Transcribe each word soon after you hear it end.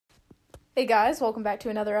Hey guys, welcome back to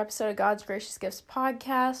another episode of God's Gracious Gifts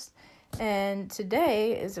podcast. And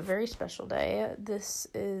today is a very special day. This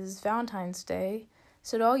is Valentine's Day.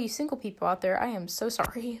 So to all you single people out there, I am so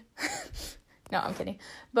sorry. No, I'm kidding.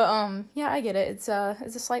 But yeah, I get it. It's a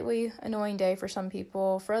slightly annoying day for some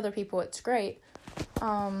people. For other people, it's great.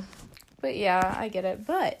 But yeah, I get it.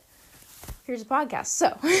 But here's a podcast.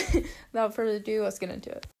 So without further ado, let's get into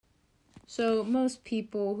it. So most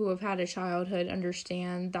people who have had a childhood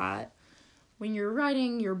understand that when you're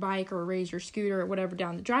riding your bike or raise your scooter or whatever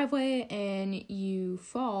down the driveway and you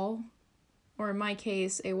fall, or in my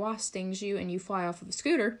case, a wasp stings you and you fly off of a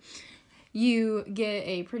scooter, you get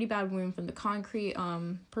a pretty bad wound from the concrete.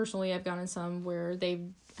 Personally, I've gotten some where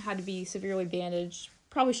they've had to be severely bandaged.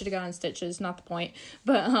 Probably should have gotten stitches, not the point.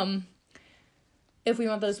 But if we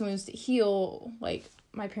want those wounds to heal, like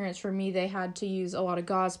my parents, for me, they had to use a lot of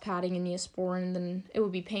gauze padding and Neosporin, and then it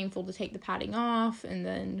would be painful to take the padding off,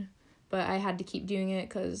 but I had to keep doing it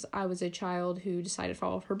because I was a child who decided to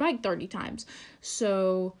fall off her bike 30 times.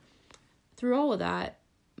 So through all of that,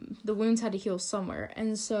 the wounds had to heal somewhere.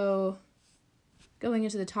 And so going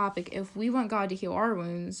into the topic, if we want God to heal our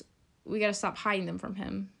wounds, we got to stop hiding them from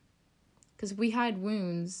him. Because if we hide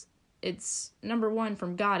wounds, it's, number one,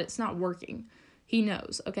 from God, it's not working. He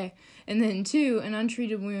knows, okay? And then two, an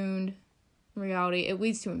untreated wound, in reality, it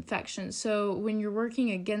leads to infection. So when you're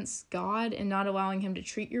working against God and not allowing him to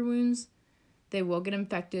treat your wounds, they will get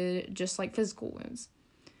infected, just like physical wounds.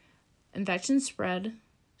 Infections spread.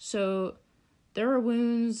 So there are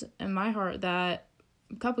wounds in my heart that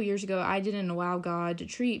a couple years ago I didn't allow God to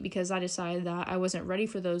treat because I decided that I wasn't ready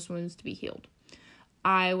for those wounds to be healed.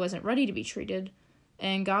 I wasn't ready to be treated,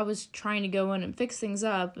 and God was trying to go in and fix things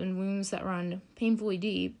up, and wounds that run painfully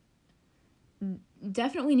deep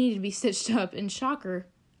definitely needed to be stitched up, and shocker,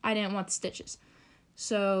 I didn't want the stitches.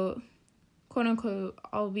 So, quote unquote,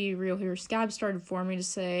 I'll be real here, scabs started forming to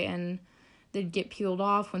say, and they'd get peeled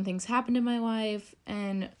off when things happened in my life,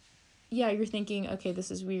 and yeah, you're thinking, okay,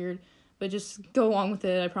 this is weird, but just go along with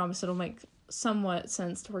it. I promise it'll make somewhat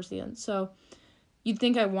sense towards the end. So, you'd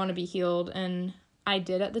think I want to be healed, and I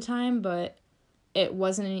did at the time, but it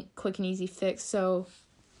wasn't a quick and easy fix. So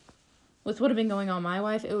with what had been going on in my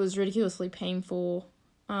life, it was ridiculously painful,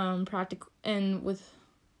 practical, and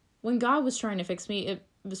when God was trying to fix me, it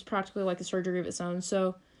was practically like a surgery of its own.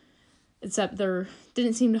 So, except there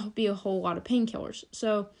didn't seem to be a whole lot of painkillers.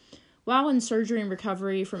 So, while in surgery and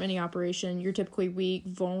recovery from any operation, you're typically weak,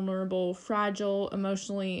 vulnerable, fragile,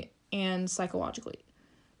 emotionally, and psychologically.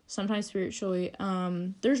 Sometimes spiritually.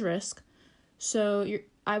 There's risk. So,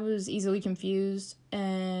 I was easily confused,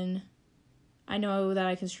 and I know that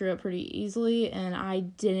I can screw up pretty easily, and I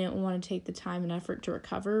didn't want to take the time and effort to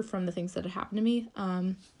recover from the things that had happened to me.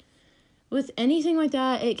 With anything like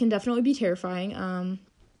that, it can definitely be terrifying.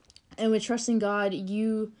 And with trusting God,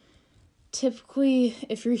 you typically,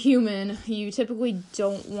 if you're human, you typically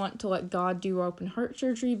don't want to let God do open heart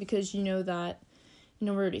surgery because you know that in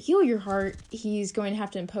order to heal your heart, he's going to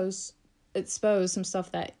have to expose some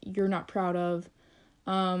stuff that you're not proud of.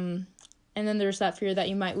 And then there's that fear that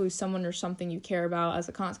you might lose someone or something you care about as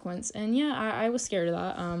a consequence. And yeah, I was scared of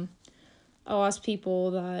that. I lost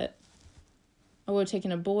people that I would have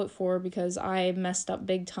taken a bullet for because I messed up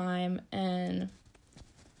big time, and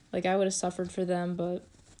like I would have suffered for them, but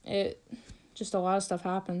just a lot of stuff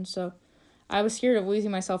happened. So I was scared of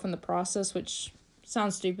losing myself in the process, which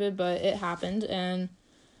sounds stupid, but it happened. And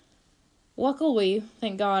luckily,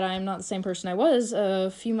 thank God, I am not the same person I was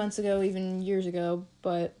a few months ago, even years ago,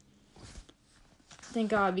 but thank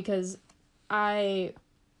God, because what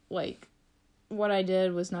I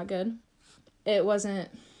did was not good. It wasn't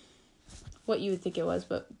what you would think it was,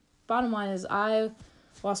 but bottom line is I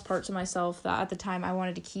lost parts of myself that at the time I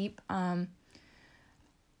wanted to keep. A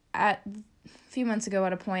few months ago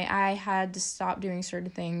at a point, I had to stop doing certain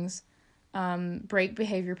things, break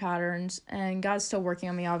behavior patterns, and God's still working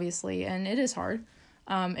on me, obviously, and it is hard.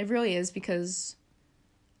 It really is, because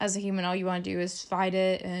as a human, all you want to do is fight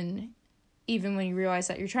it, and even when you realize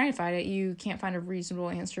that you're trying to fight it, you can't find a reasonable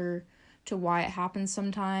answer to why it happens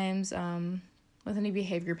sometimes, with any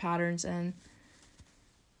behavior patterns. And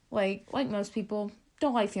like most people,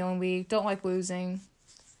 don't like feeling weak, don't like losing.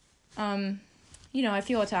 I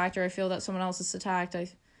feel attacked, or I feel that someone else is attacked.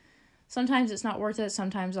 Sometimes it's not worth it.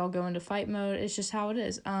 Sometimes I'll go into fight mode. It's just how it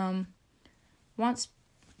is. Once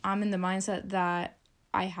I'm in the mindset that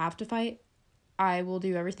I have to fight, I will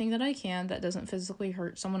do everything that I can that doesn't physically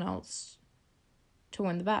hurt someone else to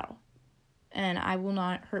win the battle. And I will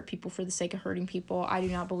not hurt people for the sake of hurting people. I do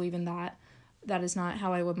not believe in that. That is not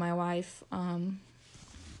how I live my life. I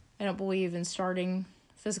don't believe in starting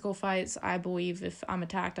physical fights. I believe if I'm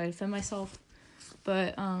attacked, I defend myself.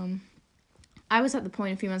 But I was at the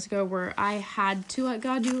point a few months ago where I had to let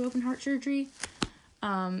God do open heart surgery.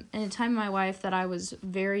 In a time in my life that I was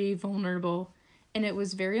very vulnerable, and it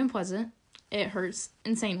was very unpleasant. It hurts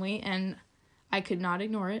insanely, and I could not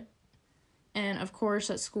ignore it. And of course,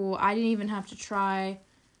 at school, I didn't even have to try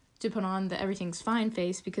to put on the everything's fine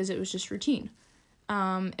face because it was just routine.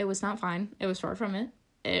 It was not fine. It was far from it.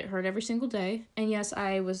 It hurt every single day. And yes,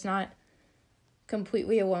 I was not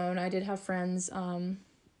completely alone. I did have friends,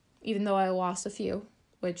 even though I lost a few,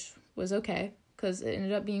 which was okay because it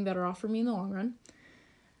ended up being better off for me in the long run.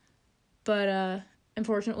 But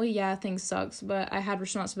unfortunately, yeah, things sucked. But I had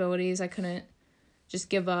responsibilities. I couldn't just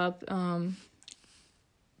give up.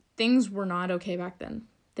 Things were not okay back then.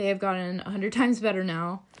 They have gotten 100 times better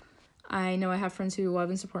now. I know I have friends who love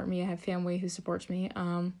and support me. I have family who supports me.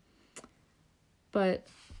 But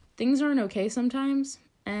things aren't okay sometimes,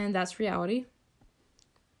 and that's reality.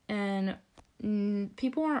 And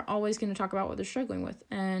people aren't always going to talk about what they're struggling with,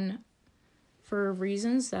 and for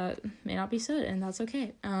reasons that may not be said, and that's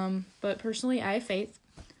okay. But personally, I have faith.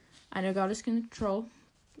 I know God is in control,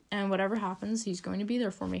 and whatever happens, He's going to be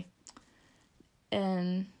there for me.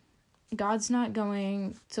 And God's not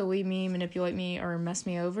going to leave me, manipulate me, or mess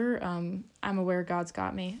me over. I'm aware God's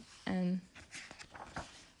got me, and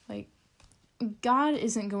God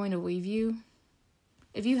isn't going to leave you.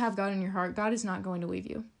 If you have God in your heart, God is not going to leave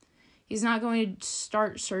you. He's not going to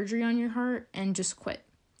start surgery on your heart and just quit.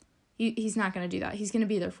 He's not going to do that. He's going to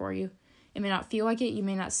be there for you. It may not feel like it. You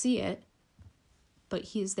may not see it. But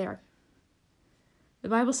He is there. The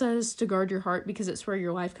Bible says to guard your heart because it's where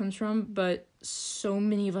your life comes from. But so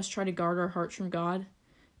many of us try to guard our hearts from God.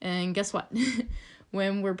 And guess what?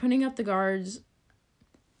 When we're putting up the guard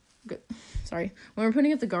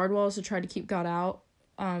walls to try to keep God out,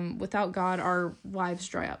 without God, our lives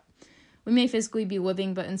dry up. We may physically be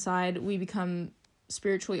living, but inside we become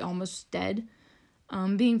spiritually almost dead.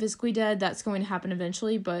 Being physically dead, that's going to happen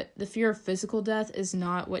eventually, but the fear of physical death is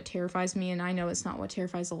not what terrifies me, and I know it's not what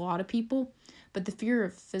terrifies a lot of people, but the fear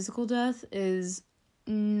of physical death is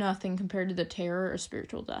nothing compared to the terror of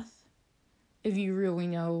spiritual death. If you really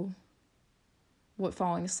know what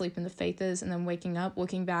falling asleep in the faith is, and then waking up,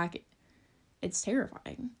 looking back, it's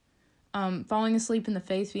terrifying. Falling asleep in the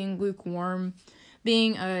faith, being lukewarm,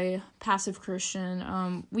 being a passive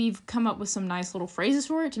Christian, we've come up with some nice little phrases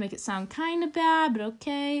for it to make it sound kind of bad, but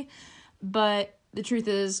okay. But the truth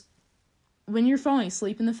is, when you're falling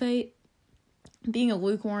asleep in the faith, being a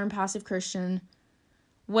lukewarm, passive Christian,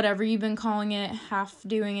 whatever you've been calling it, half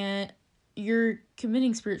doing it, you're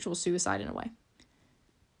committing spiritual suicide in a way.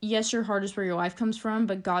 Yes, your heart is where your life comes from,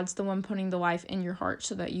 but God's the one putting the life in your heart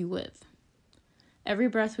so that you live. Every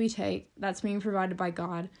breath we take, that's being provided by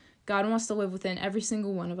God. God wants to live within every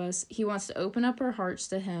single one of us. He wants to open up our hearts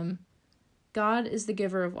to Him. God is the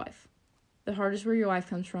giver of life. The heart is where your life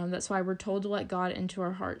comes from. That's why we're told to let God into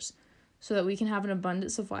our hearts, so that we can have an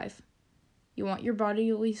abundance of life. You want your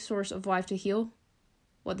bodily source of life to heal?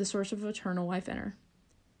 Let the source of eternal life enter.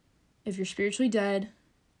 If you're spiritually dead,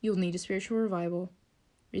 you'll need a spiritual revival.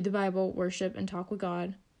 Read the Bible, worship, and talk with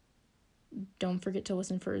God. Don't forget to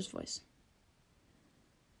listen for His voice.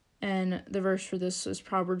 And the verse for this is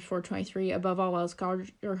Proverbs 4:23. Above all else,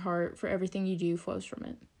 guard your heart, for everything you do flows from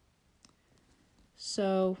it.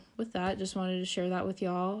 So with that, just wanted to share that with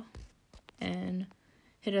y'all. And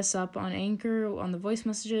hit us up on Anchor, on the voice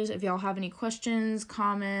messages. If y'all have any questions,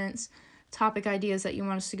 comments, topic ideas that you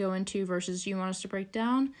want us to go into versus you want us to break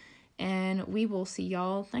down. And we will see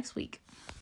y'all next week.